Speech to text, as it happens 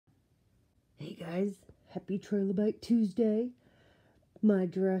Hey guys, happy Trilobite Tuesday. My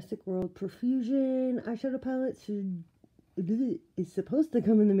Jurassic World Profusion eyeshadow palette is supposed to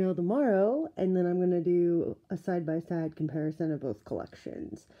come in the mail tomorrow, and then I'm going to do a side-by-side comparison of both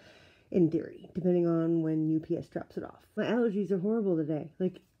collections, in theory, depending on when UPS drops it off. My allergies are horrible today. oh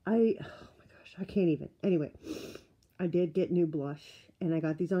my gosh, I can't even. Anyway, I did get new blush, and I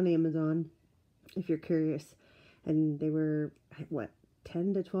got these on Amazon, if you're curious, and they were, what,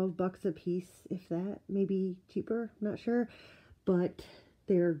 10 to 12 bucks a piece, if that, maybe cheaper, not sure, but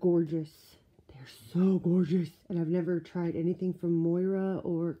they're gorgeous. They're so gorgeous, and I've never tried anything from MOIRA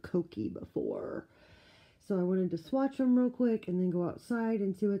or KOKIE before, so I wanted to swatch them real quick and then go outside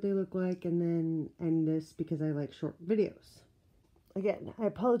and see what they look like, and then end this because I like short videos. Again, I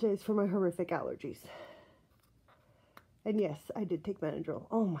apologize for my horrific allergies. And yes, I did take Benadryl.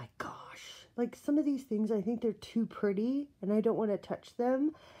 Oh my gosh. Like, some of these things, I think they're too pretty, and I don't want to touch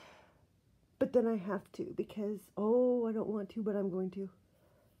them. But then I have to, because, oh, I don't want to, but I'm going to.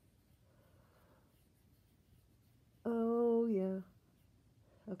 Oh, yeah.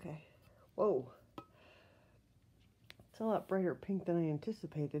 Okay. Whoa. It's a lot brighter pink than I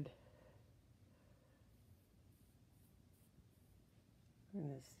anticipated. I'm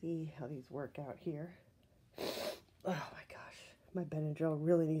going to see how these work out here. Oh my gosh, my Benadryl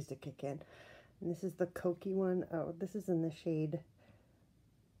really needs to kick in. And this is the KOKIE one. Oh, this is in the shade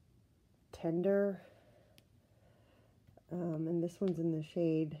Tender. And this one's in the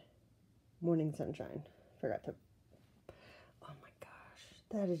shade Morning Sunshine. Forgot to... Oh my gosh,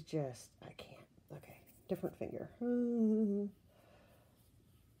 that is just... I can't. Okay, different finger.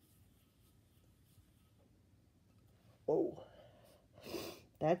 Oh,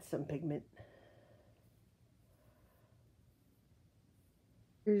 that's some pigment.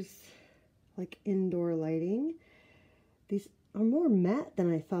 Here's like indoor lighting. These are more matte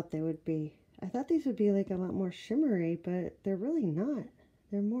than I thought they would be. I thought these would be like a lot more shimmery, but they're really not.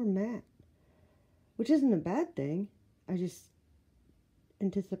 They're more matte, which isn't a bad thing. I just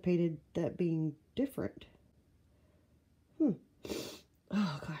anticipated that being different. Oh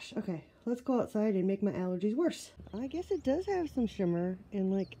gosh, okay. Let's go outside and make my allergies worse. I guess it does have some shimmer in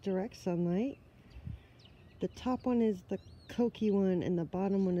like direct sunlight. The top one is the KOKIE one, and the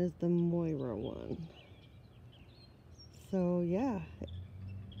bottom one is the MOIRA one. So yeah,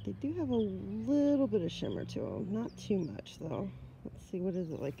 they do have a little bit of shimmer to them. Not too much though. Let's see, what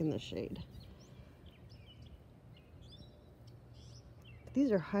is it like in the shade?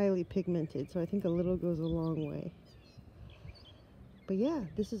 These are highly pigmented, so I think a little goes a long way. But yeah,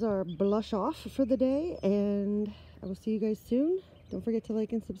 this is our blush off for the day, and I will see you guys soon. Don't forget to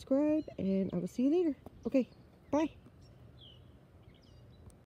like and subscribe, and I will see you later. Okay, bye.